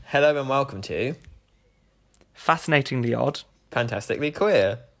Hello and welcome to Fascinatingly Odd. Fantastically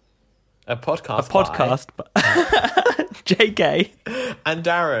Queer, a podcast by JK and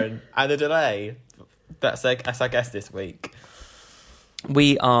Darren, and a delay. That's our guest this week.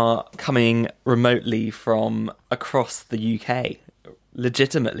 We are coming remotely from across the UK,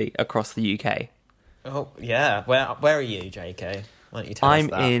 legitimately across the UK. Oh, yeah. Where are you, JK? Why don't you tell us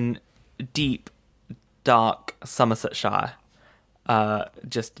that? I'm in deep, dark Somersetshire.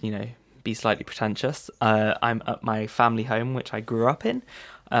 Be slightly pretentious. I'm at my family home, which I grew up in.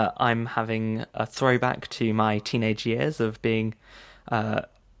 I'm having a throwback to my teenage years of being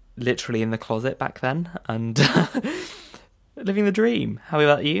literally in the closet back then and living the dream. How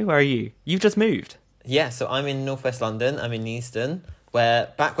about you? Where are you? You've just moved. Yeah, so I'm in northwest London. I'm in Euston,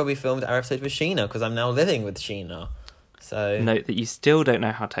 where we filmed our episode with Sheena, because I'm now living with Sheena. So note that you still don't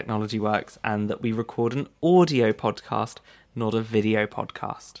know how technology works and that we record an audio podcast, not a video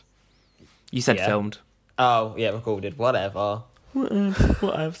podcast. You said filmed. Oh, yeah, recorded. Whatever.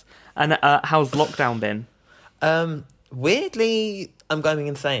 Whatever. And how's lockdown been? Weirdly, I'm going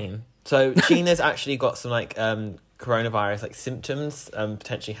insane. So Sheena's actually got some coronavirus symptoms.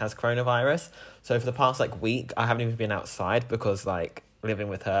 Potentially has coronavirus. So for the past week, I haven't even been outside because living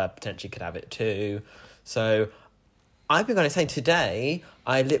with her potentially could have it too. So I've been going insane. Today,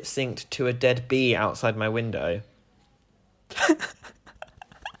 I lip synced to a dead bee outside my window.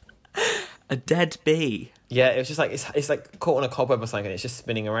 A dead bee? Yeah, it was just it's caught on a cobweb or something, and it's just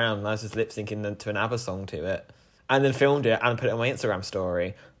spinning around, and I was just lip syncing to an ABBA song to it, and then filmed it and put it on my Instagram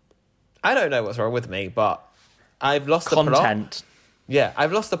story. I don't know what's wrong with me, but I've lost the plot. Content. Yeah,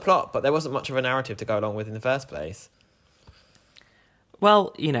 I've lost the plot, but there wasn't much of a narrative to go along with in the first place.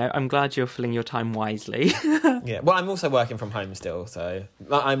 Well, I'm glad you're filling your time wisely. Yeah, well, I'm also working from home still, so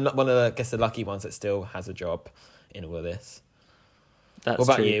I'm not one of the lucky ones that still has a job in all of this. That's what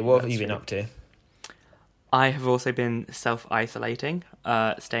about true. you? What have you That's been up to? I have also been self-isolating,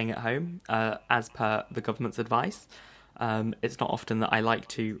 staying at home, as per the government's advice. It's not often that I like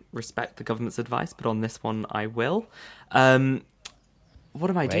to respect the government's advice, but on this one I will. What am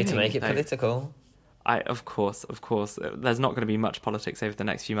I doing? To make it political. Of course. There's not going to be much politics over the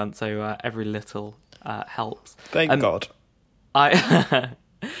next few months, so every little helps. Thank God.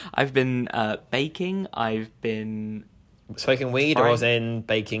 I've been baking. I've been smoking weed, or was in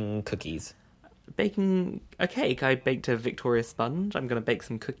baking cookies? Baking a cake. I baked a Victoria sponge. I'm going to bake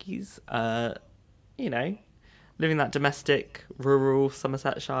some cookies. Living that domestic, rural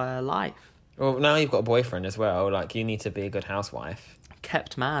Somersetshire life. Well, now you've got a boyfriend as well. You need to be a good housewife.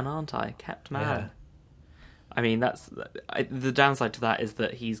 Kept man, aren't I? Kept man. Yeah. I mean, the downside to that is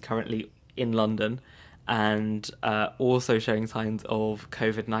that he's currently in London and also showing signs of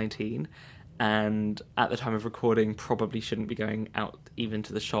COVID-19. And at the time of recording, probably shouldn't be going out even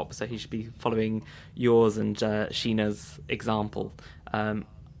to the shop. So he should be following yours and Sheena's example.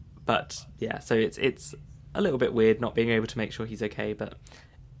 But yeah, so it's a little bit weird not being able to make sure he's okay. But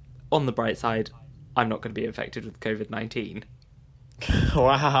on the bright side, I'm not going to be infected with COVID-19.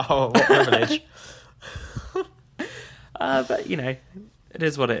 Wow, what privilege. But, it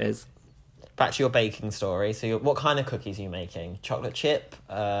is what it is. Back to your baking story. So what kind of cookies are you making? Chocolate chip,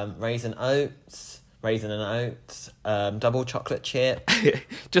 raisin and oats, double chocolate chip?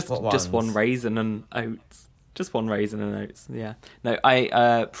 just one raisin and oats. Just one raisin and oats, yeah. No,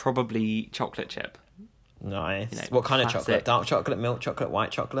 I probably chocolate chip. Nice. What kind of chocolate? Dark chocolate, milk chocolate,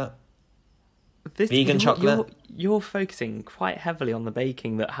 white chocolate? Vegan chocolate? You're focusing quite heavily on the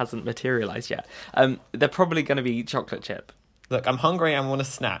baking that hasn't materialised yet. They're probably going to be chocolate chip. Look, I'm hungry and want a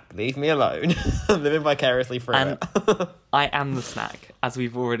snack. Leave me alone. I'm living vicariously through it. I am the snack, as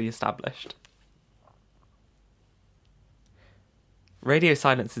we've already established. Radio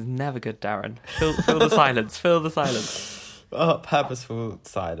silence is never good, Darren. Fill the silence. Fill the silence. Oh, purposeful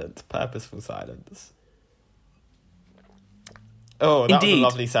silence. Oh, that was a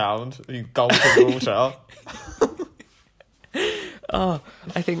lovely sound. You gulping water. Oh,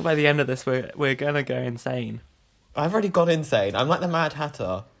 I think by the end of this, we're going to go insane. I've already gone insane. I'm like the Mad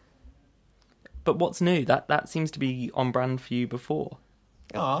Hatter. But what's new? That seems to be on brand for you before.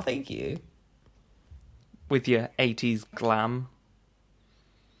 Oh, thank you. With your 80s glam.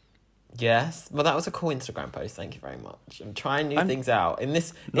 Yes. Well, that was a cool Instagram post. Thank you very much. I'm trying new things out. In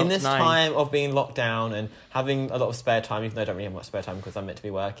this time of being locked down and having a lot of spare time, even though I don't really have much spare time because I'm meant to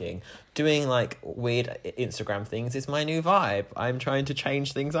be working, doing weird Instagram things is my new vibe. I'm trying to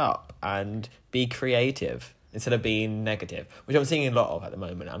change things up and be creative instead of being negative, which I'm seeing a lot of at the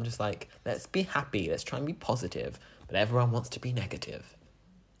moment. I'm just let's be happy, let's try and be positive, but everyone wants to be negative.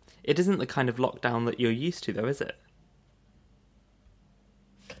 It isn't the kind of lockdown that you're used to, though, is it?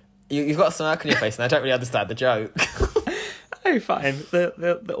 You've got a smirk on your face and I don't really understand the joke. Oh, fine.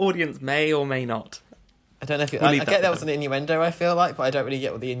 The audience may or may not. I don't know if I get that was an innuendo, I feel like, but I don't really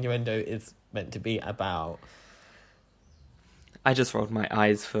get what the innuendo is meant to be about. I just rolled my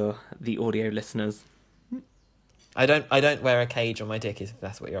eyes for the audio listeners. I don't wear a cage on my dick, if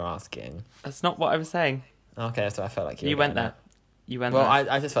that's what you're asking. That's not what I was saying. Okay, so I felt like you went there. Well,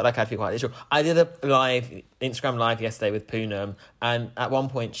 I just felt like I had to be quite literal. I did a Instagram live yesterday with Poonam, and at one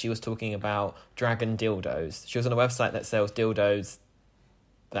point she was talking about dragon dildos. She was on a website that sells dildos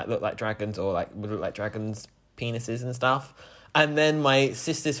that look like dragons or would look like dragons' penises and stuff. And then my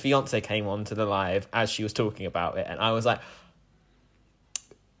sister's fiance came on to the live as she was talking about it, and I was like,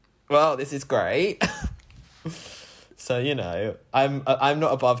 well, this is great. So, you know, I'm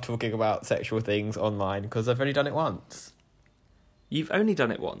not above talking about sexual things online because I've only done it once. You've only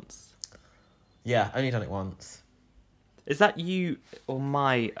done it once? Yeah, only done it once. Is that you or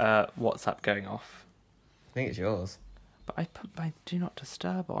my WhatsApp going off? I think it's yours. But I put my do not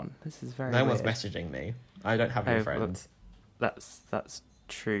disturb on. This is very No weird. one's messaging me. I don't have any friends. That's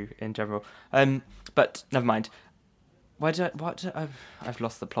true in general. But never mind. I've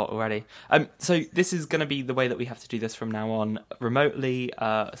lost the plot already. So this is going to be the way that we have to do this from now on. Remotely,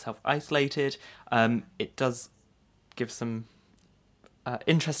 self-isolated. It does give some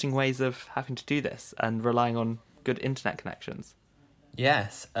interesting ways of having to do this and relying on good internet connections.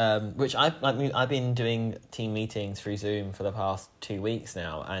 Yes, which I've been doing team meetings through Zoom for the past 2 weeks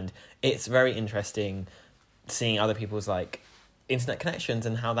now, and it's very interesting seeing other people's internet connections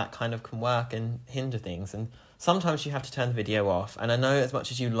and how that kind of can work and hinder things. And sometimes you have to turn the video off. And I know as much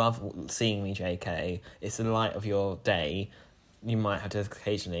as you love seeing me, JK, it's the light of your day. You might have to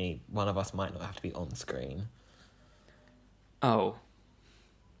occasionally, one of us might not have to be on screen. Oh.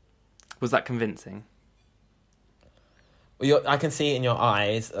 Was that convincing? Well, I can see it in your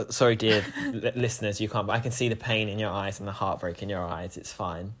eyes. Sorry, dear listeners, you can't, but I can see the pain in your eyes and the heartbreak in your eyes. It's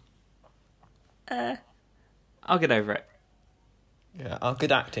fine. I'll get over it. Yeah. Oh,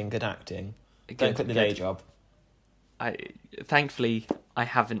 good acting. Don't quit the day job. Thankfully, I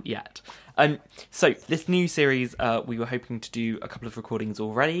haven't yet. So this new series, we were hoping to do a couple of recordings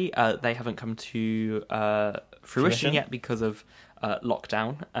already. They haven't come to fruition yet because of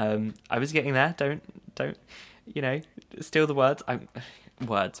lockdown. I was getting there. Don't steal the words.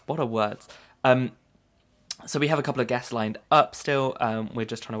 Words. What are words? So we have a couple of guests lined up still. We're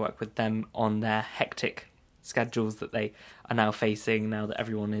just trying to work with them on their hectic schedules that they are now facing now that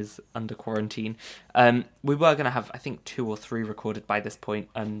everyone is under quarantine. We were going to have, I think, 2 or 3 recorded by this point,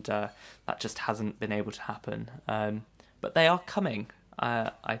 and that just hasn't been able to happen. But they are coming,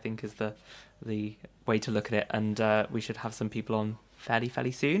 I think, is the way to look at it, and we should have some people on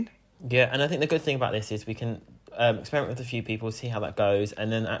fairly soon. Yeah, and I think the good thing about this is we can experiment with a few people, see how that goes,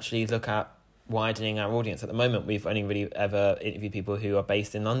 and then actually look at widening our audience. At the moment, we've only really ever interviewed people who are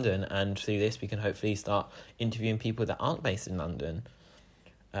based in London, and through this we can hopefully start interviewing people that aren't based in London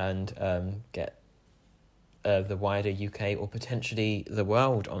and get the wider UK or potentially the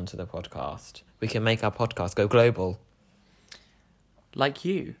world onto the podcast. We can make our podcast go global. Like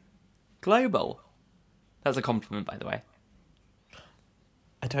you. Global. That's a compliment, by the way.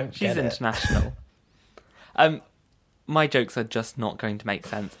 I don't She's get it. International. My jokes are just not going to make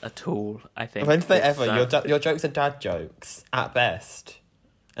sense at all, I think. When's they ever? Your jokes are dad jokes, at best.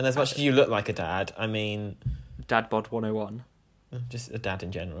 And as much as you look like a dad, I mean... Dad bod 101. Just a dad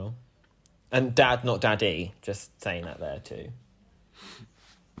in general. And dad, not daddy. Just saying that there too.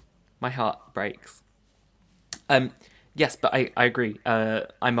 My heart breaks. Yes, but I agree.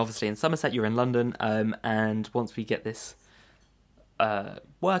 I'm obviously in Somerset, you're in London, and once we get this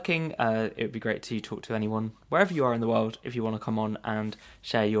working, it would be great to talk to anyone wherever you are in the world if you want to come on and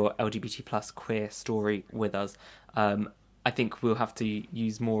share your LGBT plus queer story with us. I think we'll have to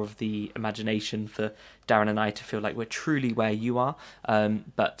use more of the imagination for Darren and I to feel like we're truly where you are.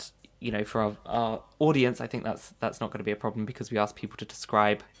 But for our audience, I think that's not going to be a problem because we ask people to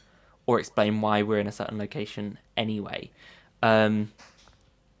describe or explain why we're in a certain location anyway.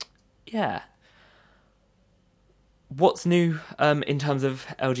 Yeah. What's new in terms of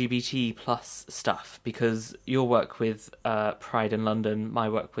LGBT plus stuff? Because your work with Pride in London, my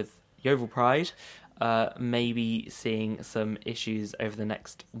work with Yeovil Pride, maybe seeing some issues over the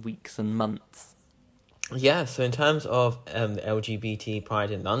next weeks and months. Yeah, so in terms of the LGBT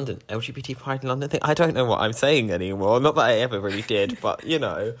Pride in London thing, I don't know what I'm saying anymore. Not that I ever really did, but,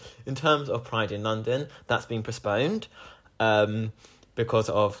 in terms of Pride in London, that's been postponed because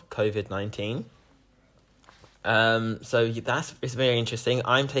of COVID-19. So it's very interesting.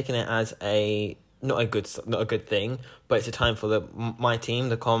 I'm taking it as not a good thing, but it's a time for my team,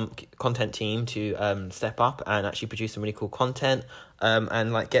 the content team, to step up and actually produce some really cool content,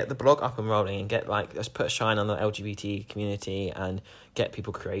 and like get the blog up and rolling and get like just put a shine on the LGBT community and get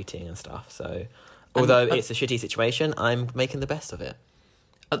people creating and stuff. So although it's a shitty situation, I'm making the best of it.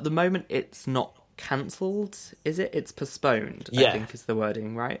 At the moment, it's not cancelled, is it? It's postponed, yeah. I think is the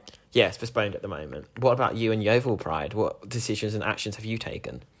wording, right? Yeah, it's postponed at the moment. What about you and Yeovil Pride? What decisions and actions have you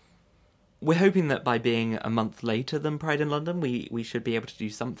taken? We're hoping that by being a month later than Pride in London, we should be able to do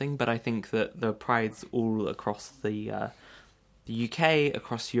something, but I think that the Prides all across the UK,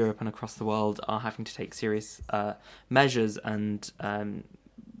 across Europe and across the world are having to take serious measures and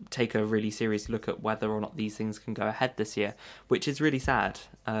take a really serious look at whether or not these things can go ahead this year, which is really sad.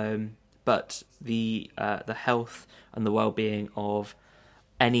 But the health and the well-being of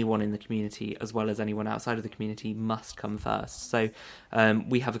anyone in the community, as well as anyone outside of the community, must come first. So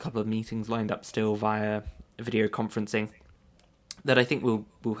we have a couple of meetings lined up still via video conferencing that I think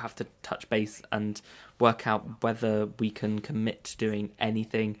we'll have to touch base and work out whether we can commit to doing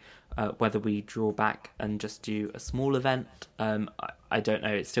anything, whether we draw back and just do a small event. I don't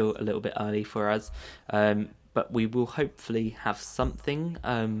know, it's still a little bit early for us. But we will hopefully have something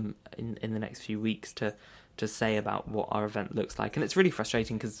in the next few weeks to say about what our event looks like. And it's really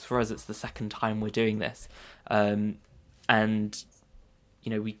frustrating because for us it's the second time we're doing this. And,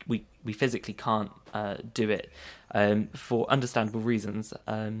 you know, we physically can't do it for understandable reasons.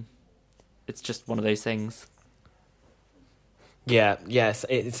 It's just one of those things. Yeah, yes,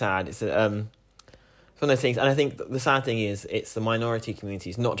 it's sad. It's one of those things, and I think the sad thing is it's the minority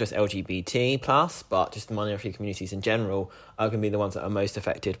communities, not just LGBT plus, but just the minority communities in general are going to be the ones that are most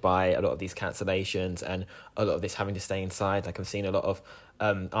affected by a lot of these cancellations and a lot of this having to stay inside. Like I've seen a lot of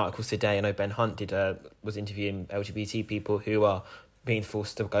articles today. I know Ben Hunt was interviewing LGBT people who are being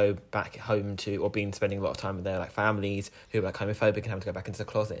forced to go back home to, or spending a lot of time with their like families who are like homophobic and having to go back into the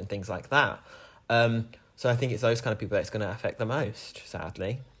closet and things like that. So I think it's those kind of people that's going to affect the most,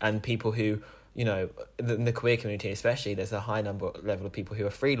 sadly, and people who, you know, in the queer community especially, there's a high level of people who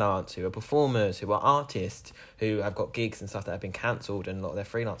are freelance, who are performers, who are artists, who have got gigs and stuff that have been cancelled, and a lot of their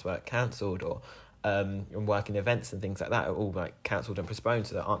freelance work cancelled, or working events and things like that are all like cancelled and postponed,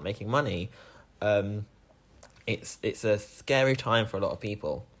 so they aren't making money. It's a scary time for a lot of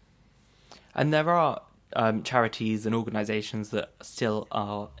people. And there are charities and organisations that still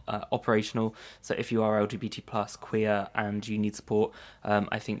are operational. So if you are LGBT plus queer and you need support,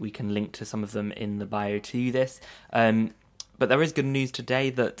 I think we can link to some of them in the bio to this. But there is good news today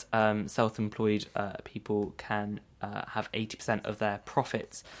that self-employed people can have 80% of their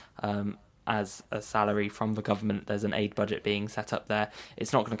profits as a salary from the government. There's an aid budget being set up there.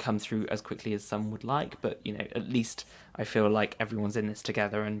 It's not going to come through as quickly as some would like, but you know, at least I feel like everyone's in this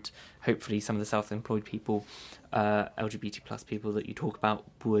together, and hopefully some of the self-employed people, LGBT plus people that you talk about,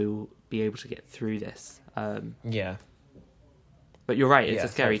 will be able to get through this. Yeah. But you're right, it's a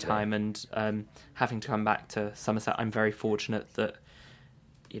scary time, and having to come back to Somerset, I'm very fortunate that,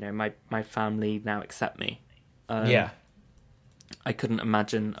 you know, my family now accept me. I couldn't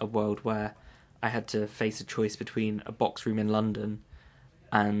imagine a world where I had to face a choice between a box room in London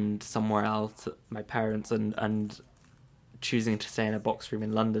and somewhere else, my parents, and choosing to stay in a box room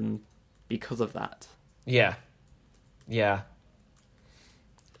in London because of that. Yeah.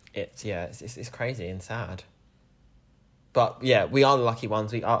 It's crazy and sad. But yeah, we are the lucky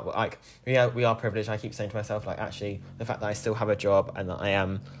ones. We are privileged. I keep saying to myself, like, actually, the fact that I still have a job and that I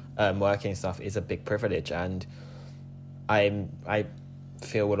am working and stuff is a big privilege, and I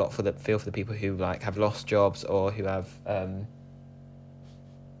feel a lot for the people who like have lost jobs or who have.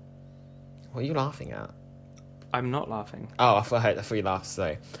 What are you laughing at? I'm not laughing. Oh, I thought you laughed.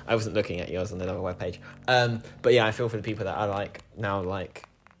 So I wasn't looking at yours on the other webpage. But yeah, I feel for the people that are like now like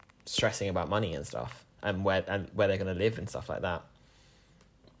stressing about money and stuff, and where they're going to live and stuff like that.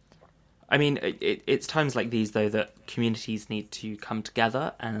 I mean, it's times like these, though, that communities need to come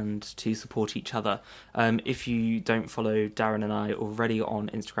together and to support each other. If you don't follow Darren and I already on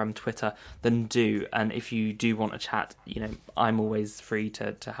Instagram, Twitter, then do. And if you do want a chat, you know, I'm always free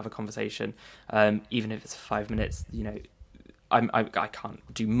to have a conversation, even if it's 5 minutes. You know, I can't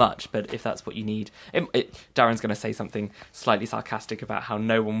do much, but if that's what you need, Darren's going to say something slightly sarcastic about how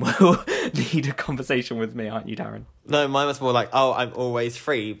no one will need a conversation with me, aren't you, Darren? No, mine was more like, oh, I'm always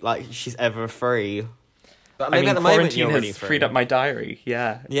free, like she's ever free. But I mean, at the moment you're really free. Freed up my diary.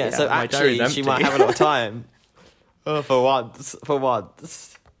 Yeah. So actually, she might have a lot of time. Oh, for once.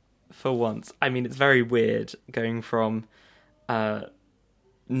 I mean, it's very weird going from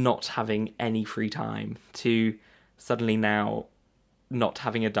not having any free time to suddenly now not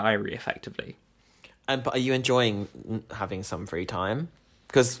having a diary effectively. But are you enjoying having some free time?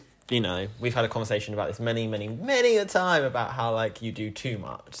 Because, we've had a conversation about this many, many, many a time about how, like, you do too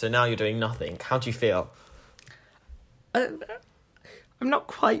much. So now you're doing nothing. How do you feel? I'm not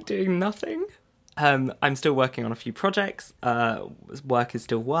quite doing nothing. I'm still working on a few projects. Work is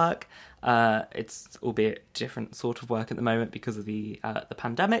still work. It's albeit different sort of work at the moment because of the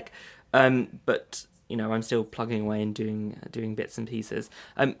pandemic. But I'm still plugging away and doing bits and pieces.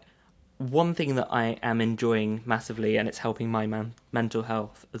 One thing that I am enjoying massively, and it's helping my mental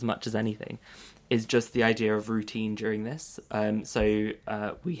health as much as anything, is just the idea of routine during this. So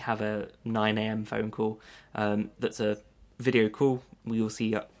we have a 9 a.m. phone call that's a video call. We all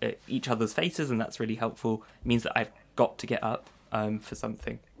see each other's faces, and that's really helpful. It means that I've got to get up for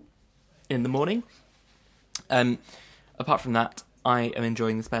something in the morning. Apart from that, I am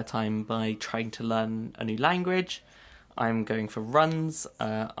enjoying the spare time by trying to learn a new language. I'm going for runs.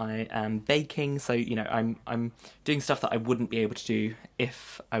 I am baking. So, I'm doing stuff that I wouldn't be able to do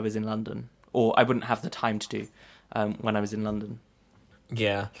if I was in London, or I wouldn't have the time to do when I was in London.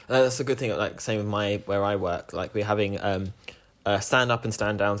 Yeah, that's a good thing. Like, same with where I work. Like, we're having stand up and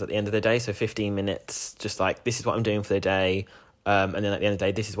stand downs at the end of the day. So 15 minutes, just like, this is what I'm doing for the day. And then at the end of the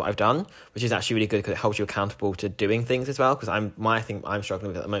day, this is what I've done, which is actually really good because it holds you accountable to doing things as well. Because my thing I'm struggling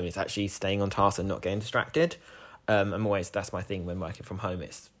with at the moment is actually staying on task and not getting distracted. That's my thing when working from home,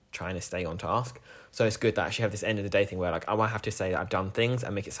 it's trying to stay on task. So it's good that I actually have this end of the day thing where, like, I might have to say that I've done things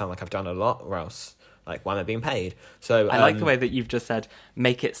and make it sound like I've done a lot, or else, like, why am I being paid? So I like the way that you've just said,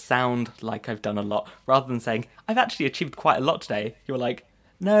 make it sound like I've done a lot, rather than saying, I've actually achieved quite a lot today. You're like,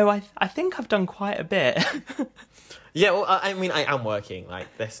 no, I think I've done quite a bit. Yeah, well, I mean, I am working. Like,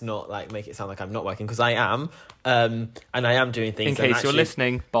 let's not, like, make it sound like I'm not working, because I am. And I am doing things. In case you're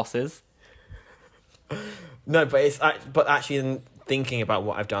listening, bosses. No, but actually then thinking about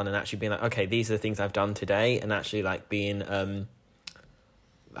what I've done and actually being like, okay, these are the things I've done today, and actually, like, being, I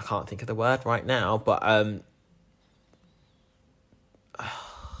can't think of the word right now, but,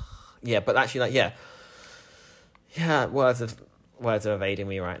 yeah, but actually, like, yeah, words are evading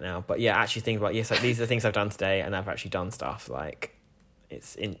me right now, but yeah, actually thinking about, yes, like, these are the things I've done today, and I've actually done stuff, like,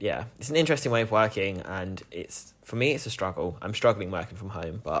 it's an interesting way of working, and for me, it's a struggle. I'm struggling working from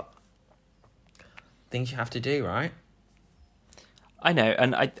home, but things you have to do, right? I know,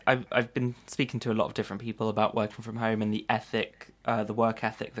 and I've been speaking to a lot of different people about working from home and the ethic, the work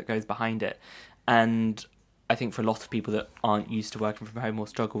ethic that goes behind it. And I think for a lot of people that aren't used to working from home or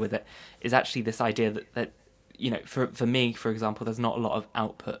struggle with it, is actually this idea that for me, for example, there's not a lot of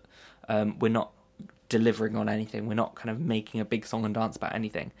output. We're not delivering on anything. We're not kind of making a big song and dance about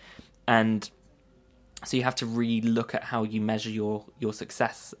anything. And so you have to re-look at how you measure your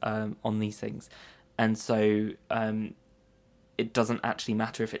success on these things. And so it doesn't actually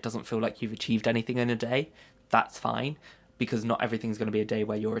matter if it doesn't feel like you've achieved anything in a day. That's fine, because not everything's going to be a day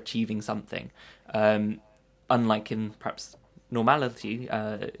where you're achieving something. Unlike in perhaps normality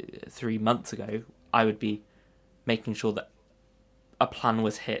 3 months ago, I would be making sure that a plan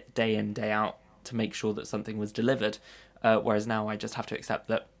was hit day in, day out to make sure that something was delivered. Whereas now I just have to accept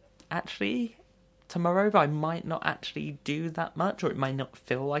that actually tomorrow I might not actually do that much, or it might not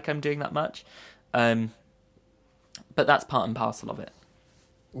feel like I'm doing that much. But that's part and parcel of it.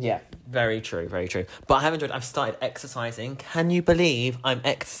 Yeah, very true, very true. But I've started exercising. Can you believe I'm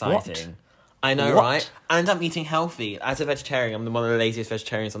exercising? What? I know, What? right? And I'm eating healthy. As a vegetarian, I'm one of the laziest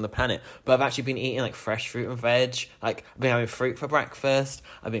vegetarians on the planet. But I've actually been eating, like, fresh fruit and veg. Like, I've been having fruit for breakfast.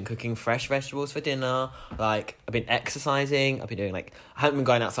 I've been cooking fresh vegetables for dinner. Like, I've been exercising. I've been doing, like... I haven't been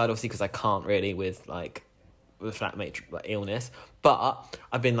going outside, obviously, because I can't really with flatmate illness. But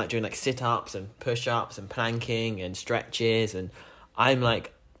I've been, like, doing, like, sit-ups and push-ups and planking and stretches. And I'm,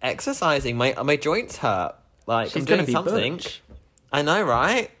 like, exercising. My joints hurt. Like, She's I'm doing be something. Butch. I know,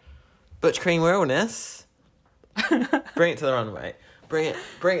 right? Butch Cream Realness. Bring it to the runway. Bring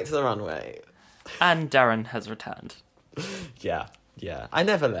it to the runway. And Darren has returned. Yeah. I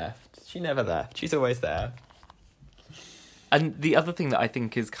never left. She never left. She's always there. And the other thing that I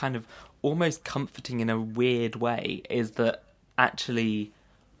think is kind of almost comforting in a weird way is that actually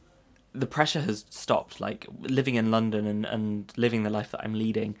the pressure has stopped. Like, living in London and living the life that I'm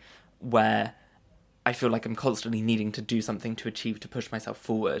leading, where I feel like I'm constantly needing to do something to achieve, to push myself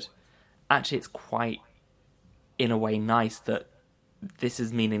forward. Actually, it's quite, in a way, nice that this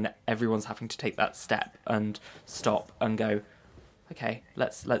is meaning that everyone's having to take that step and stop and go, okay,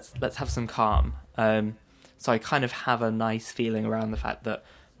 let's have some calm. So I kind of have a nice feeling around the fact that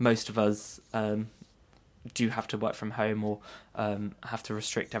most of us do have to work from home or have to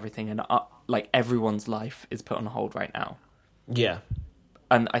restrict everything, and like everyone's life is put on hold right now. Yeah,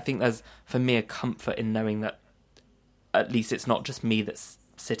 And I think there's, for me, a comfort in knowing that at least it's not just me that's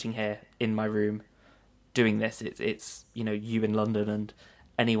sitting here in my room doing this. It's you in London, and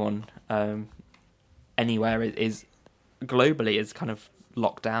anyone anywhere is globally is kind of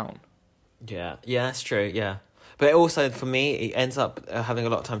locked down. Yeah, that's true, yeah. But also, for me, it ends up having a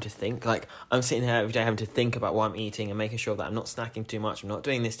lot of time to think. Like, I'm sitting here every day having to think about what I'm eating and making sure that I'm not snacking too much, I'm not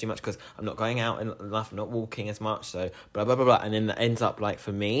doing this too much because I'm not going out enough, I'm not walking as much, so blah, blah, blah, blah. And then that ends up, like,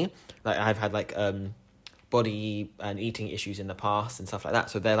 for me, like, I've had, like, body and eating issues in the past and stuff like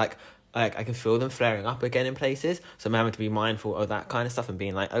that. So they're, like, I can feel them flaring up again in places. So I'm having to be mindful of that kind of stuff and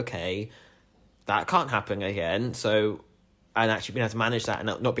being like, okay, that can't happen again. So... and actually being able to manage that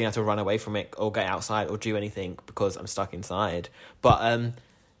and not being able to run away from it or get outside or do anything because I'm stuck inside. But,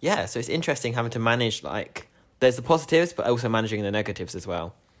 so it's interesting having to manage, like, there's the positives, but also managing the negatives as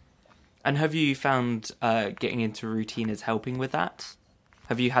well. And have you found getting into a routine is helping with that?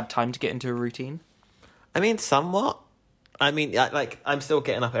 Have you had time to get into a routine? I mean, somewhat. I mean, like, I'm still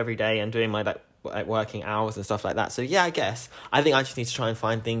getting up every day and doing my, like working hours and stuff like that. So yeah, I guess I think I just need to try and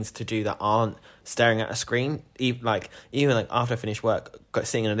find things to do that aren't staring at a screen. Even after I finish work,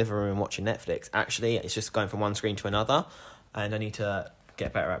 sitting in a living room and watching Netflix. Actually, it's just going from one screen to another, and I need to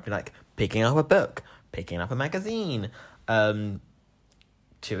get better at like picking up a book, picking up a magazine,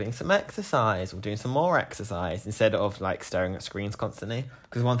 doing some exercise or doing some more exercise instead of like staring at screens constantly.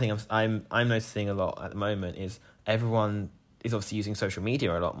 Because one thing I'm noticing a lot at the moment is everyone is obviously using social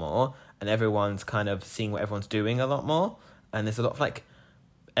media a lot more, and everyone's kind of seeing what everyone's doing a lot more, and there's a lot of like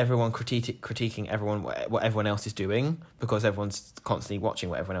everyone critiquing everyone what everyone else is doing, because everyone's constantly watching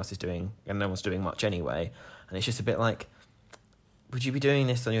what everyone else is doing and no one's doing much anyway. And it's just a bit like, would you be doing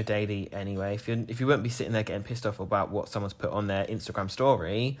this on your daily anyway? If you wouldn't be sitting there getting pissed off about what someone's put on their Instagram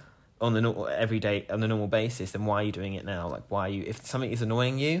story on the normal basis, then why are you doing it now? Like, why are you, if something is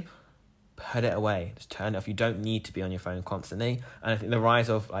annoying you, put it away. Just turn it off. You don't need to be on your phone constantly. And I think the rise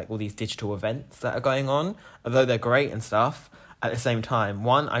of like all these digital events that are going on, although they're great and stuff, at the same time,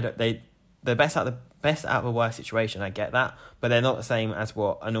 they're best out of the worst situation. I get that, but they're not the same as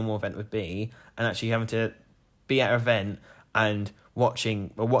what a normal event would be. And actually having to be at an event and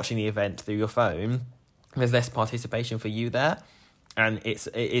watching the event through your phone, there's less participation for you there, and it's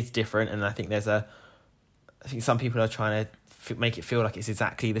different. And I think I think some people are trying to make it feel like it's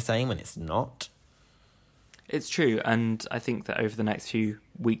exactly the same when it's not. It's true, and I think that over the next few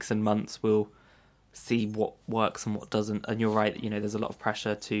weeks and months we'll see what works and what doesn't. And you're right, there's a lot of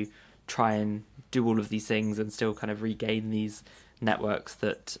pressure to try and do all of these things and still kind of regain these networks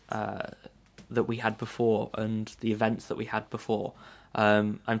that we had before and the events that we had before.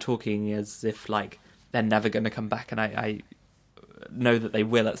 I'm talking as if like they're never going to come back, and I know that they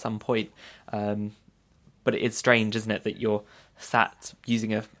will at some point. But it's strange, isn't it, that you're sat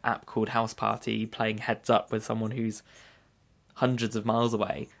using an app called House Party, playing Heads Up with someone who's hundreds of miles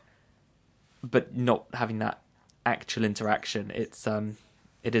away, but not having that actual interaction.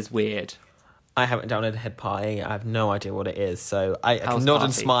 It is weird. I haven't downloaded Head Party. I have no idea what it is, so I can nod and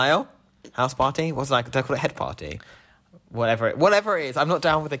Party. smile. House Party? What's it like? Do I call it Head Party? Whatever it is. I'm not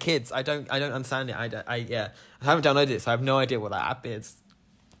down with the kids. I don't understand it. I haven't downloaded it, so I have no idea what that app is.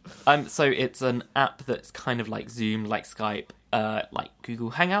 So it's an app that's kind of like Zoom, like Skype, like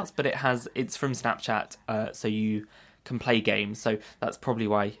Google Hangouts, but it's from Snapchat, so you can play games. So that's probably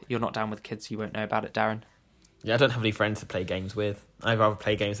why you're not down with kids. You won't know about it, Darren. Yeah, I don't have any friends to play games with. I'd rather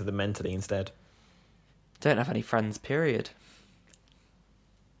play games with them mentally instead. Don't have any friends, period.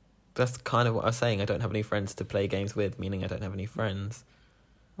 That's kind of what I was saying. I don't have any friends to play games with, meaning I don't have any friends.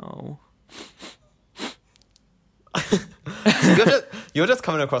 Oh. You're just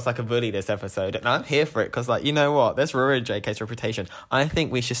coming across like a bully this episode, and I'm here for it because, like, you know what? Let's ruin JK's reputation. I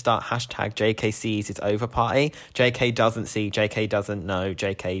think we should start hashtag JK sees it's over party. JK doesn't see, JK doesn't know,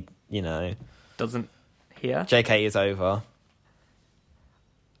 JK, Doesn't hear? JK is over.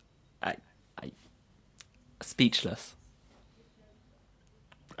 I speechless.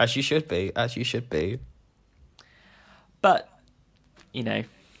 As you should be. But,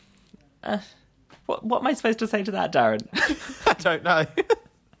 what am I supposed to say to that, Darren? I don't know.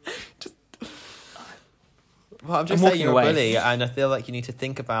 I'm just saying you're a bully, and I feel like you need to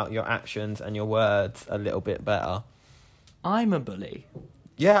think about your actions and your words a little bit better. I'm a bully.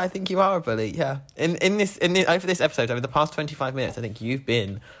 Yeah, I think you are a bully. Yeah, in this over this episode, over the past 25 minutes, I think you've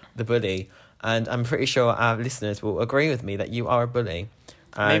been the bully, and I'm pretty sure our listeners will agree with me that you are a bully.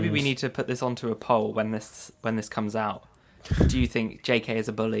 Maybe we need to put this onto a poll when this comes out. Do you think JK is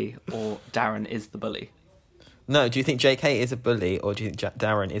a bully or Darren is the bully? No, do you think JK is a bully or do you think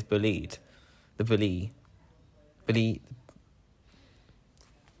Darren is bullied? The bully.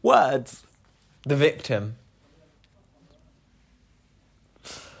 Words. The victim.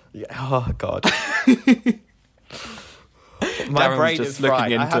 Yeah. Oh, God. My Darren was brain just is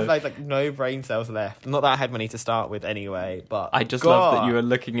fried. looking I have into- like no brain cells left. Not that I had many to start with anyway, but I just God. love that you were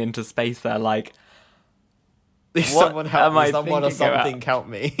looking into space there like, Someone help am me. I Someone or thinking about? something help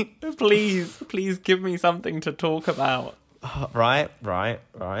me. please give me something to talk about. Right.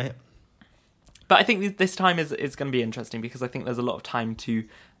 But I think this time is going to be interesting because I think there's a lot of time to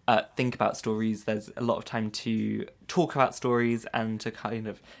think about stories. There's a lot of time to talk about stories and to kind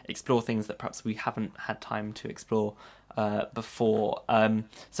of explore things that perhaps we haven't had time to explore before.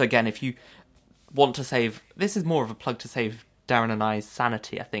 So again, if you want to save... This is more of a plug to save Darren and I's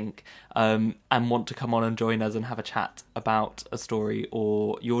sanity, I think, and want to come on and join us and have a chat about a story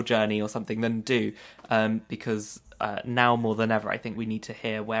or your journey or something, then do. Because now more than ever, I think we need to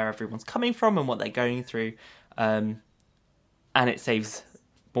hear where everyone's coming from and what they're going through. And it saves,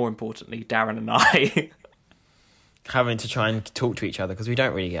 more importantly, Darren and I having to try and talk to each other because we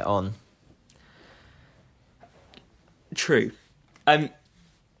don't really get on. True.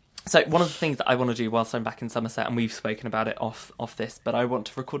 So one of the things that I want to do whilst I'm back in Somerset, and we've spoken about it off this, but I want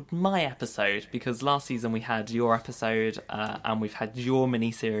to record my episode because last season we had your episode and we've had your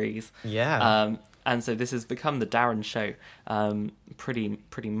mini-series. Yeah. And so this has become the Darren show,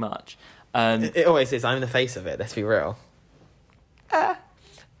 pretty much. It always is. I'm the face of it. Let's be real.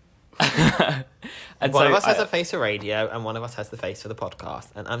 And one so of us has a face for radio, and one of us has the face for the podcast.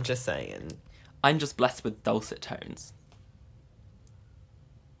 And I'm just saying. I'm just blessed with dulcet tones.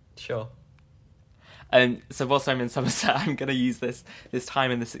 Sure. So whilst I'm in Somerset, I'm going to use this time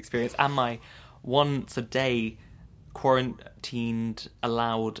and this experience and my once a day quarantined,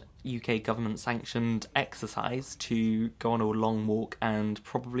 allowed UK government sanctioned exercise to go on a long walk and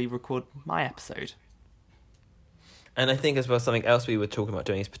probably record my episode. And I think as well, something else we were talking about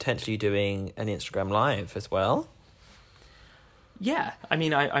doing is potentially doing an Instagram live as well. Yeah, I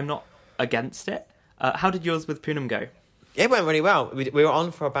mean, I'm not against it. How did yours with Poonam go? It went really well. We were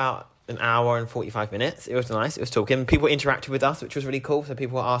on for about an hour and 45 minutes. It was nice. It was talking. People interacted with us, which was really cool. So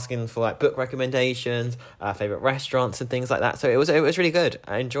people were asking for like book recommendations, favourite restaurants and things like that. So it was really good.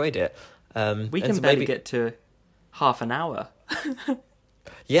 I enjoyed it. We can barely get to half an hour.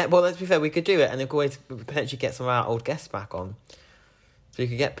 Yeah, well, let's be fair. We could do it and then always potentially get some of our old guests back on. So we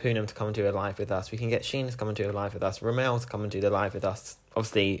could get Poonam to come and do a live with us. We can get Sheen to come and do a live with us. Ramel to come and do the live with us.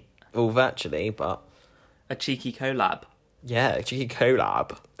 Obviously, all virtually, but... A cheeky collab. Yeah, a cheeky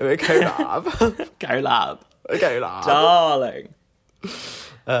collab. A collab. Collab. A collab. Darling.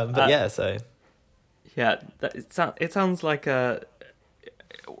 But yeah, so... Yeah, it sounds like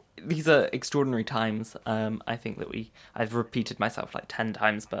these are extraordinary times. I think that I've repeated myself like 10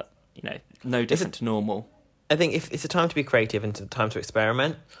 times, but, you know, no different to normal. I think if it's a time to be creative and a time to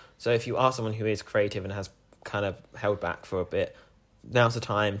experiment. So if you are someone who is creative and has kind of held back for a bit, now's the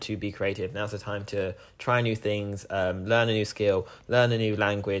time to be creative. Now's the time to try new things, learn a new skill, learn a new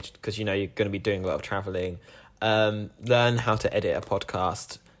language, because, you know, you're going to be doing a lot of travelling. Learn how to edit a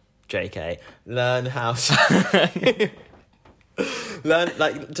podcast, JK. Learn how to... learn,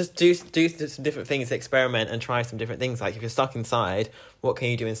 like, just do some different things, experiment and try some different things. Like, if you're stuck inside, what can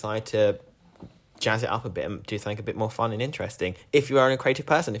you do inside to jazz it up a bit and do something a bit more fun and interesting? If you are a creative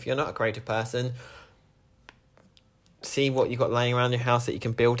person. If you're not a creative person, see what you've got laying around your house that you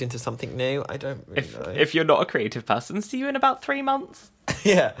can build into something new. I don't really know. If you're not a creative person, see you in about 3 months.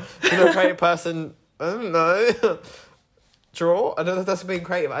 Yeah. If you're not a creative person, I don't know. Draw? I don't know if that's being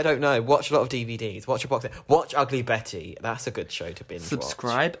creative. I don't know. Watch a lot of DVDs. Watch a box set. Watch Ugly Betty. That's a good show to binge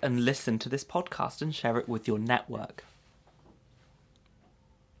Subscribe and listen to this podcast and share it with your network.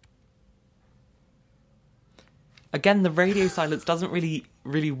 Again, the radio silence doesn't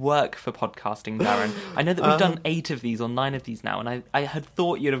really work for podcasting, Darren. I know that we've done 8 of these or 9 of these now, and I had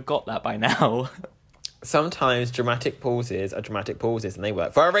thought you'd have got that by now. Sometimes dramatic pauses are dramatic pauses, and they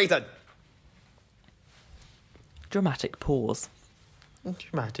work for a reason. Dramatic pause.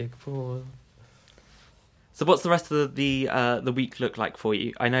 Dramatic pause. So what's the rest of the week look like for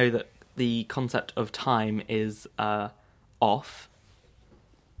you? I know that the concept of time is off.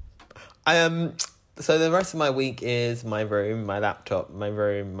 So the rest of my week is my room, my laptop, my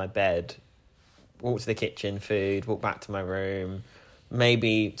room, my bed, walk to the kitchen, food, walk back to my room,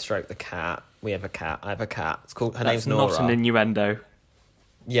 maybe stroke the cat. We have a cat. I have a cat. It's called... Her name's Nora. That's not an innuendo.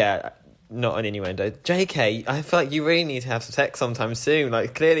 Yeah, not an innuendo. JK, I feel like you really need to have some sex sometime soon.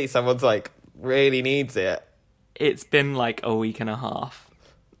 Like, clearly someone's, like, really needs it. It's been, like, a week and a half.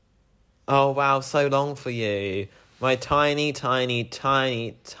 Oh, wow, so long for you. My tiny, tiny,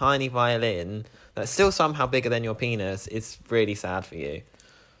 tiny, tiny violin... that's still somehow bigger than your penis. It's really sad for you.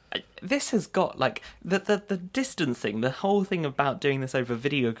 this has got, like, the distancing, the whole thing about doing this over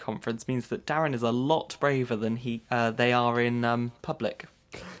video conference means that Darren is a lot braver than they are in public.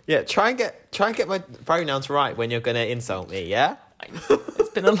 Yeah, try and get my pronouns right when you're going to insult me, yeah? It's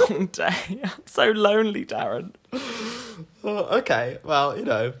been a long day. I'm so lonely, Darren. Okay, well,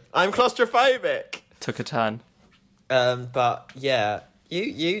 I'm claustrophobic. Took a turn. But, yeah,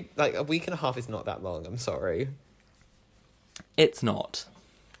 you like, a week and a half is not that long, I'm sorry. It's not.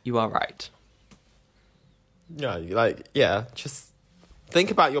 You are right. No, just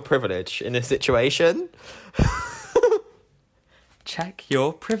think about your privilege in this situation. Check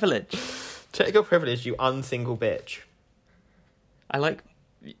your privilege. Check your privilege, you unsingle bitch. I like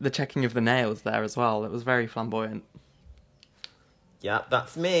the checking of the nails there as well. It was very flamboyant. Yeah,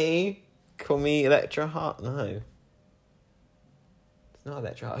 that's me. Call me Electra Hart. No. It's not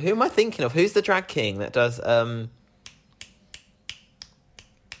Electra Hart. Who am I thinking of? Who's the drag king that does...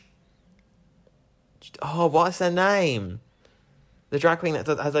 Oh, what's their name? The drag queen that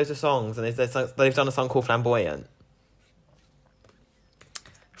has loads of songs, and they've done a song called Flamboyant.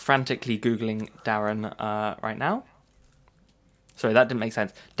 Frantically Googling Darren right now. Sorry, that didn't make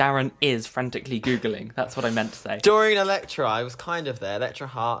sense. Darren is frantically Googling. That's what I meant to say. Doreen Electra. I was kind of there. Electra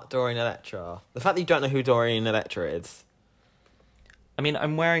Hart, Doreen Electra. The fact that you don't know who Doreen Electra is. I mean,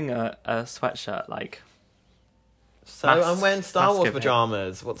 I'm wearing a sweatshirt, like... So I'm wearing Star Wars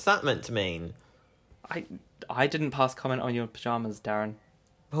pyjamas. What's that meant to mean? I didn't pass comment on your pyjamas, Darren.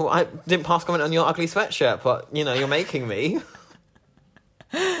 Well, I didn't pass comment on your ugly sweatshirt, but, you're making me.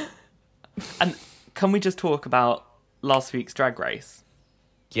 And can we just talk about last week's Drag Race?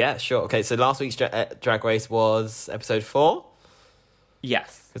 Yeah, sure. Okay, so last week's Drag Race was episode 4?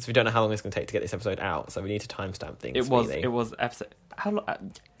 Yes. Because we don't know how long it's going to take to get this episode out, so we need to timestamp things. It was episode... How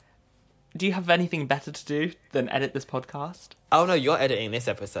long... Do you have anything better to do than edit this podcast? Oh, no, you're editing this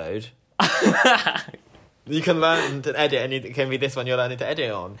episode. You can learn to edit, and it can be this one you're learning to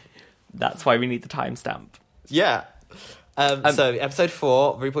edit on. That's why we need the timestamp. Yeah. So, episode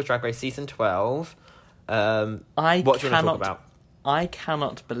 4, RuPaul's Drag Race Season 12. What do you want to talk about? I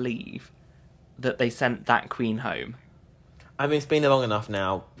cannot believe that they sent that queen home. I mean, it's been long enough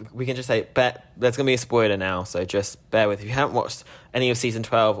now. We can just say, there's going to be a spoiler now, so just bear with. If you haven't watched any of Season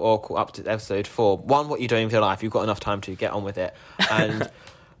 12 or caught up to episode 4, one, what you're doing with your life, you've got enough time to get on with it. And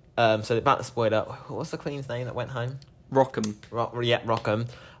so about the spoiler, what's the queen's name that went home? Rockham. Rockham.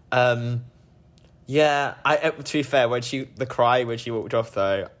 Yeah, to be fair, when she walked off,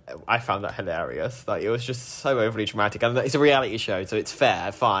 though, I found that hilarious. Like, it was just so overly dramatic. And it's a reality show, so it's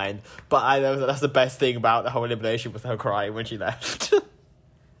fair, fine. But I know that's the best thing about the whole elimination was her crying when she left.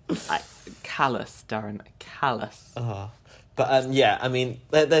 Callous, Darren, callous. But, yeah, I mean,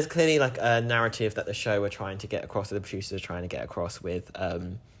 there's clearly, like, a narrative that the show were trying to get across, or the producers are trying to get across with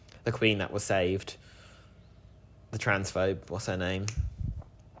the queen that was saved. The transphobe, what's her name?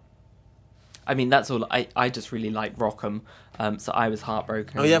 I mean, that's all. I just really like Rockham, so I was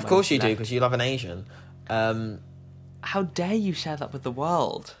heartbroken. Oh, yeah, of course you do, because you love an Asian. How dare you share that with the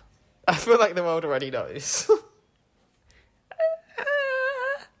world? I feel like the world already knows.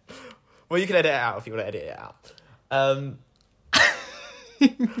 Well, you can edit it out if you want to edit it out.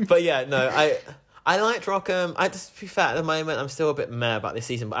 But yeah, no, I liked Rockham. To be fair, at the moment, I'm still a bit meh about this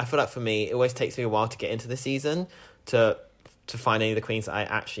season, but I feel like for me, it always takes me a while to get into the season to find any of the queens that I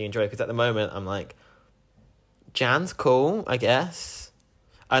actually enjoy, because at the moment I'm like, Jan's cool, I guess,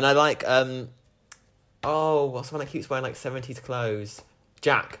 and I like what's the one that keeps wearing like 70s clothes?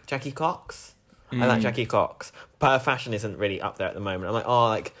 Jackie Cox. I like Jackie Cox, but her fashion isn't really up there at the moment. I'm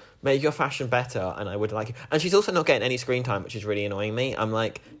like, make your fashion better, and I would like it. And she's also not getting any screen time, which is really annoying me. I'm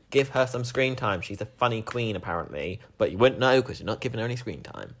like, give her some screen time. She's a funny queen apparently, but you wouldn't know because you're not giving her any screen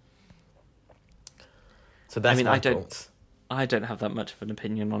time. So that's my thoughts. I don't have that much of an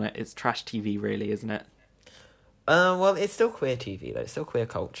opinion on it. It's trash TV, really, isn't it? Well, it's still queer TV, though. It's still queer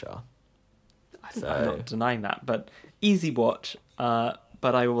culture. I'm not denying that, but easy watch. But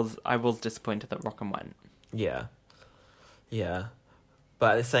I was disappointed that Rockham went. Yeah.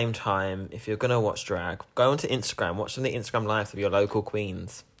 But at the same time, if you're going to watch drag, go onto Instagram. Watch some of the Instagram lives of your local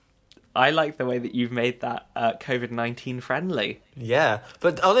queens. I like the way that you've made that COVID-19 friendly. Yeah,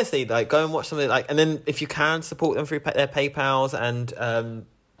 but honestly, like, go and watch something and then if you can, support them through their PayPals, and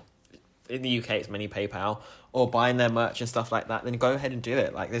in the UK it's mainly PayPal, or buying their merch and stuff like that. Then go ahead and do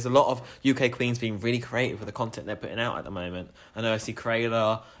it. Like, there's a lot of UK queens being really creative with the content they're putting out at the moment. I know I see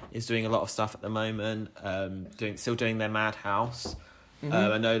Krayla is doing a lot of stuff at the moment, still doing their Madhouse. Mm-hmm.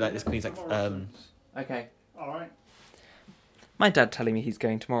 I know like there's queens like Okay. All right. My dad telling me he's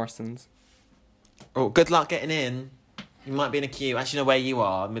going to Morrison's. Oh, good luck getting in. You might be in a queue. Actually, know where you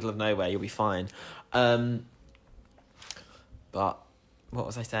are, middle of nowhere, you'll be fine. But what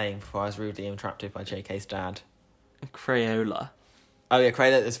was I saying before I was rudely interrupted by JK's dad? Crayola. Oh yeah,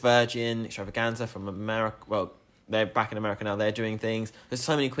 Crayola is Virgin Extravaganza from America. Well, they're back in America now. They're doing things. There's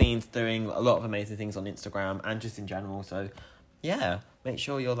so many queens doing a lot of amazing things on Instagram and just in general. So, yeah, make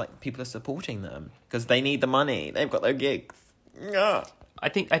sure people are supporting them because they need the money. They've got their gigs. Yeah. I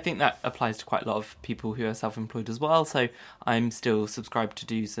think that applies to quite a lot of people who are self-employed as well. So I'm still subscribed to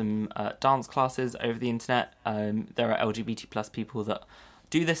do some dance classes over the internet. There are LGBT plus people that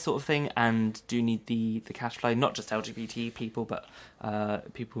do this sort of thing and do need the cash flow. Not just LGBT people, but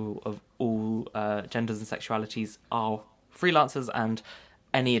people of all genders and sexualities are freelancers, and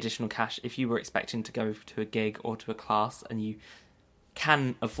any additional cash, if you were expecting to go to a gig or to a class and you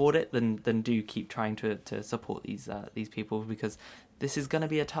can afford it, then do keep trying to support these people, because this is going to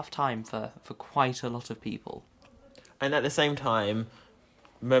be a tough time for quite a lot of people. And at the same time,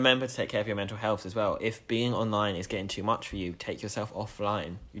 remember to take care of your mental health as well. If being online is getting too much for you, take yourself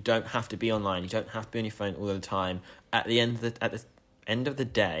offline. You don't have to be online. You don't have to be on your phone all the time. At the end of the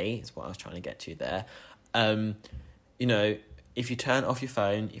day, is what I was trying to get to there. If you turn off your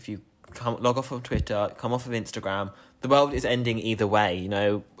phone, if you log off of Twitter, come off of Instagram, the world is ending either way.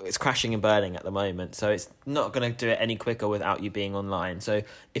 It's crashing and burning at the moment, so it's not going to do it any quicker without you being online. So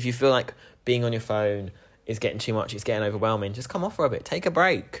if you feel like being on your phone is getting too much, it's getting overwhelming, just come off for a bit, take a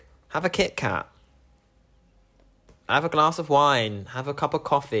break, have a Kit Kat, have a glass of wine, have a cup of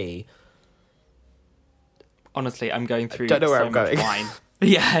coffee. Honestly, I'm going through don't know where so I'm much going. wine.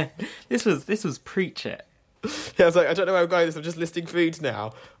 Yeah, this was preach it. Yeah, I was like, I don't know where I'm going, so I'm just listing foods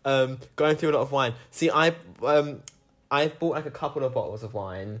now. Going through a lot of wine. See, I bought like a couple of bottles of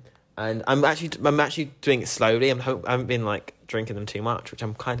wine, and I'm actually doing it slowly. I haven't been like drinking them too much, which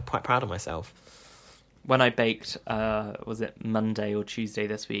I'm kind of quite proud of myself. When I baked, was it Monday or Tuesday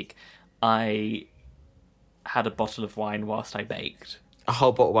this week, I had a bottle of wine whilst I baked. A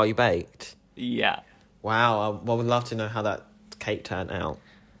whole bottle while you baked? Yeah. Wow, I would love to know how that cake turned out.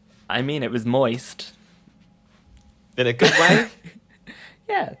 I mean, it was moist. In a good way?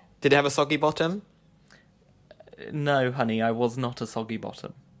 Yeah. Did it have a soggy bottom? No, honey, I was not a soggy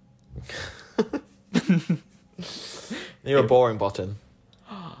bottom. You're a boring bottom.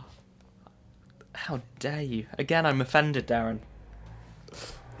 How dare you? Again, I'm offended, Darren.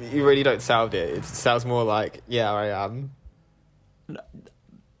 You really don't sound it. It sounds more like, yeah, I am. No.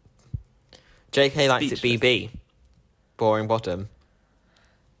 JK likes it BB. Boring bottom.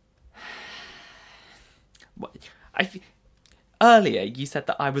 What? Earlier, you said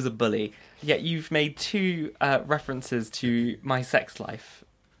that I was a bully, yet you've made two references to my sex life.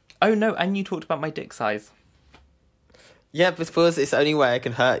 Oh no, and you talked about my dick size. Yeah, because it's the only way I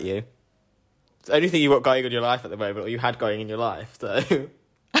can hurt you. It's the only thing you've got going on in your life at the moment, or you had going in your life, so... Do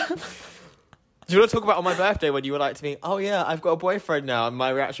you want to talk about on my birthday when you were like to me, oh yeah, I've got a boyfriend now, and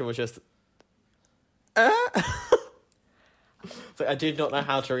my reaction was just... So I did not know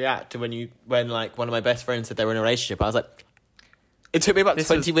how to react to when like one of my best friends said they were in a relationship. I was like, it took me about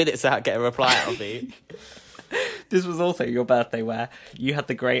 20 minutes to get a reply out of me. This was also your birthday where you had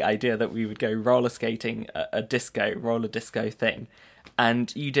the great idea that we would go roller skating a roller disco thing,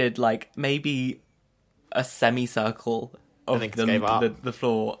 and you did like maybe a semicircle of the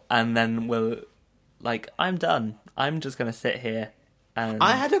floor, and then we're like, I'm done. I'm just gonna sit here. And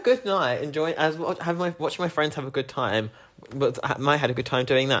I had a good night, watching my friends have a good time. But I had a good time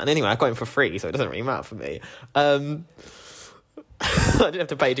doing that. And anyway, I got in for free, so it doesn't really matter for me. I didn't have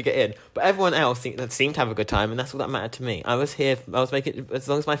to pay to get in. But everyone else seemed to have a good time, and that's all that mattered to me. I was here. I was making... As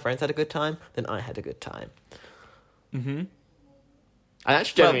long as my friends had a good time, then I had a good time. Mm-hmm. I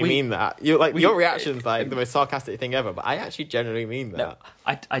actually genuinely mean that. Your reaction's like the most sarcastic thing ever, but I actually genuinely mean that. No,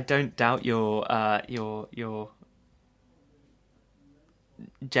 I don't doubt your I'm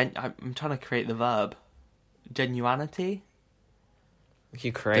trying to create the verb. Genuinity?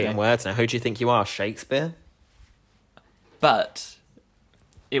 You creating words now. Who do you think you are, Shakespeare? But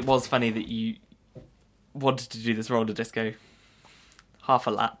it was funny that you wanted to do this roller disco. Half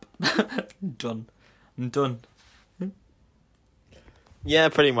a lap. Done. I'm done. Yeah,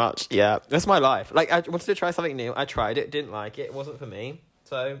 pretty much. Yeah, that's my life. Like, I wanted to try something new. I tried it, didn't like it. It wasn't for me.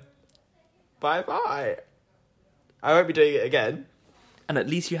 So, bye-bye. I won't be doing it again. And at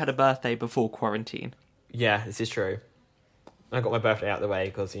least you had a birthday before quarantine. Yeah, this is true. I got my birthday out of the way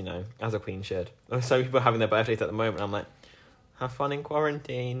because, as a queen should. There's so many people having their birthdays at the moment. I'm like, have fun in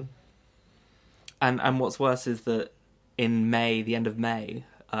quarantine. And what's worse is that in May, the end of May,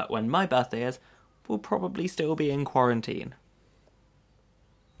 when my birthday is, we'll probably still be in quarantine.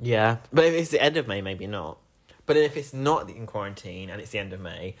 Yeah, but if it's the end of May, maybe not. But if it's not in quarantine and it's the end of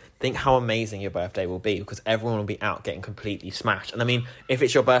May, think how amazing your birthday will be, because everyone will be out getting completely smashed. And I mean, if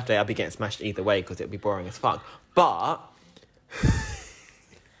it's your birthday, I'll be getting smashed either way because it'll be boring as fuck. But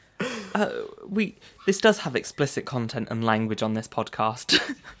this does have explicit content and language on this podcast.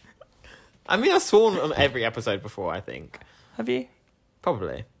 I mean, I've sworn on every episode before, I think. Have you?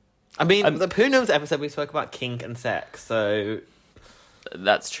 Probably. I mean, the Poonums episode, we spoke about kink and sex, so...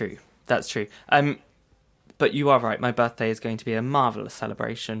 That's true. But you are right, my birthday is going to be a marvellous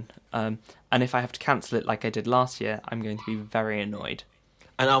celebration. And if I have to cancel it like I did last year, I'm going to be very annoyed.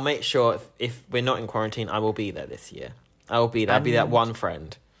 And I'll make sure if we're not in quarantine, I will be there this year. I will be there. I'll be that one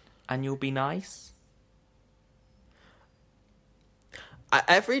friend. And you'll be nice?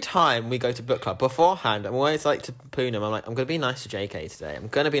 Every time we go to book club, beforehand, I'm always like to Poonam, I'm like, I'm going to be nice to JK today. I'm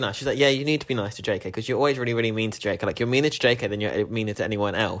going to be nice. She's like, yeah, you need to be nice to JK, because you're always really, really mean to JK. Like, you're meaner to JK than you're meaner to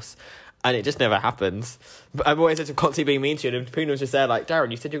anyone else. And it just never happens. But I'm always just constantly being mean to you. And Poonam's just there like,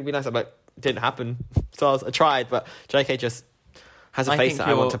 Darren, you said you were going to be nice. I'm like, it didn't happen. So I tried, but JK just has a face that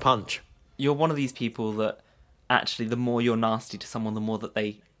I want to punch. You're one of these people that actually, the more you're nasty to someone, the more that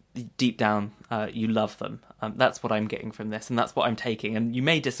they... deep down, you love them. That's what I'm getting from this, and that's what I'm taking. And you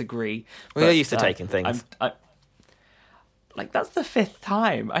may disagree. Well, you're used to taking things. Like, that's the 5th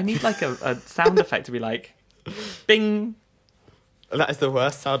time. I need, like, a sound effect to be like, bing. That is the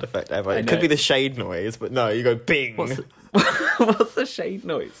worst sound effect ever. It could be the shade noise, but no, you go bing. What's the shade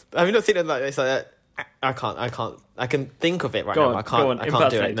noise? Have you not seen it like this? Like that? I can't. I can think of it right now. I can't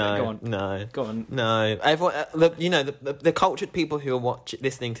do it. No. Go on. No. Everyone, the cultured people who are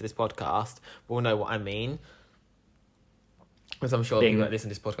listening to this podcast will know what I mean. Because I'm sure the people that listen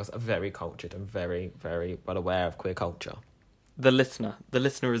to this podcast are very cultured and very, very well aware of queer culture. The listener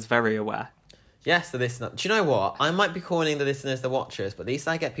is very aware. Yes, the listener. Do you know what? I might be calling the listeners the watchers, but at least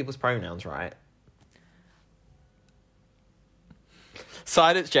I get people's pronouns right.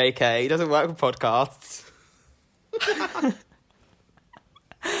 Silence, JK. He doesn't work with podcasts.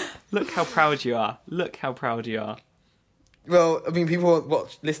 Look how proud you are. Well, I mean, people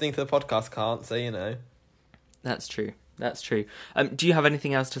listening to the podcast can't, so, you know. That's true. Do you have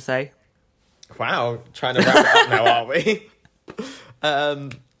anything else to say? Wow, trying to wrap it up now, are we?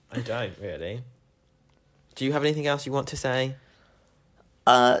 I don't, really. Do you have anything else you want to say?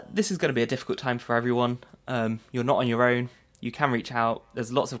 This is going to be a difficult time for everyone. You're not on your own. You can reach out.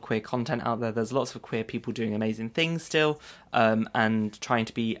 There's lots of queer content out there. There's lots of queer people doing amazing things still, and trying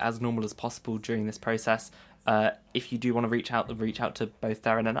to be as normal as possible during this process. If you do want to reach out to both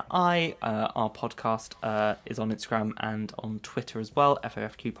Darren and I. Our podcast is on Instagram and on Twitter as well,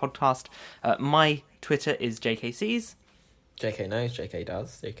 FOFQ Podcast. My Twitter is JKCs. JK knows, JK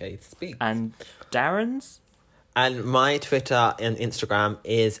does, JK speaks. And Darren's? And my Twitter and Instagram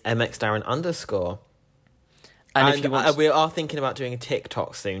is mxdarren_. And if you want we are thinking about doing a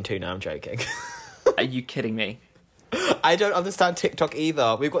TikTok soon too. Now I'm joking. Are you kidding me? I don't understand TikTok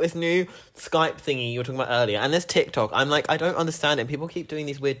either. We've got this new Skype thingy you were talking about earlier, and there's TikTok. I'm like, I don't understand it. People keep doing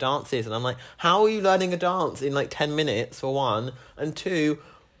these weird dances, and I'm like, how are you learning a dance in like 10 minutes, for one? And two,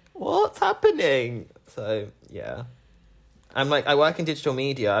 what's happening? So, yeah. I'm like, I work in digital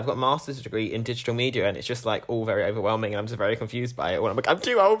media. I've got a master's degree in digital media, and it's just like all very overwhelming, and I'm just very confused by it. I'm like, I'm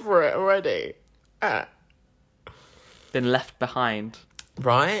too old for it already. Been left behind.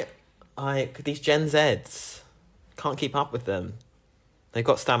 Right? These Gen Zs, can't keep up with them. They've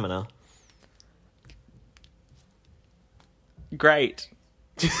got stamina. Great.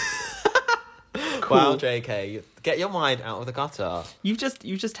 Cool. Wow, JK, get your mind out of the gutter. You've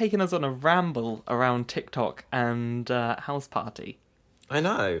just taken us on a ramble around TikTok and House Party. I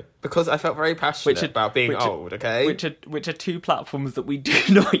know, because I felt very passionate about being old. Okay, which are two platforms that we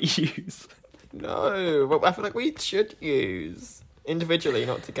do not use. No, but I feel like we should use individually,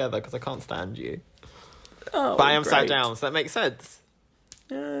 not together, because I can't stand you. Oh, but I am sat down, so that makes sense.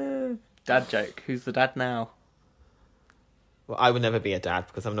 Dad joke. Who's the dad now? Well, I would never be a dad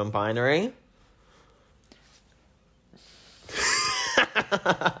because I'm non-binary.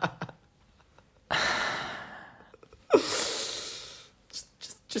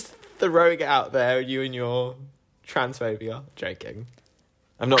 just throwing it out there, you and your transphobia. Joking.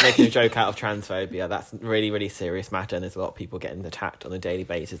 I'm not making a joke out of transphobia. That's a really, really serious matter, and there's a lot of people getting attacked on a daily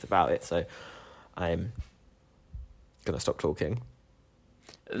basis about it, so I'm going to stop talking.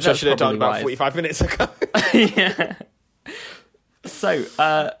 Which I should have done about 45 minutes ago. Yeah. So,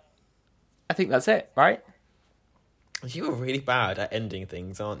 I think that's it, right? You are really bad at ending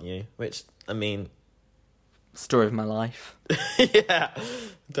things, aren't you? Which, I mean... Story of my life. Yeah.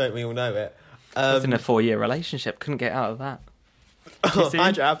 Don't we all know it? I was in a 4-year relationship. Couldn't get out of that.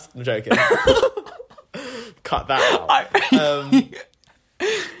 Hi, Jabs. I'm joking. cut that out.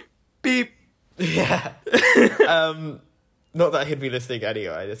 Beep. Yeah. Not that he'd be listening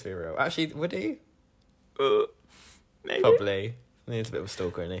anyway, let's be real. Actually, would he? Maybe. Probably. He's a bit of a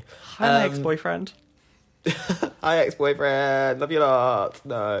stalker, isn't he? Hi, my ex-boyfriend. Hi, ex-boyfriend. Love you lot.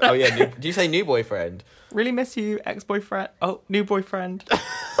 No. Oh, yeah. Do you say new boyfriend? Really miss you, ex-boyfriend. Oh, new boyfriend.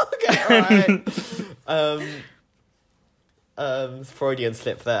 Okay, all right. Freudian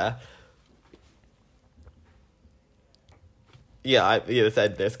slip there. Yeah, I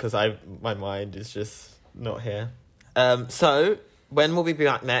said this because my mind is just not here. So when will we be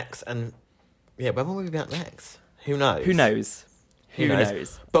back next? And yeah, when will we be back next? Who knows? Who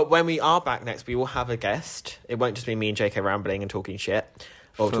knows? But when we are back next, we will have a guest. It won't just be me and JK rambling and talking shit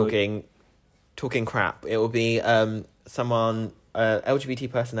or talking crap. It will be someone,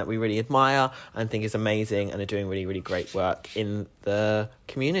 LGBT person that we really admire and think is amazing and are doing really, really great work in the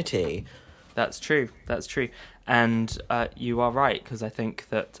community. That's true. And you are right, because I think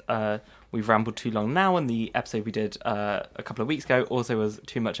that we've rambled too long now, and the episode we did a couple of weeks ago also was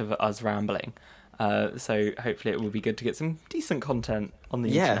too much of us rambling. So hopefully it will be good to get some decent content on the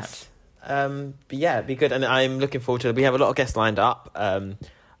internet. But yeah, it'd be good. And I'm looking forward to it. We have a lot of guests lined up,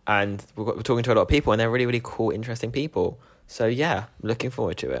 and we're talking to a lot of people, and they're really, really cool, interesting people. So yeah, looking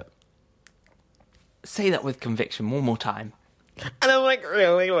forward to it. Say that with conviction one more time. And I'm like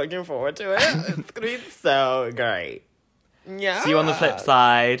really looking forward to it. It's going to be so great. Yeah. See you on the flip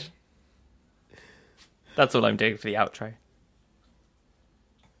side. That's all I'm doing for the outro.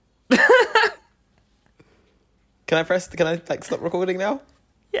 Can I stop recording now?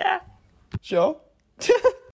 Yeah. Sure.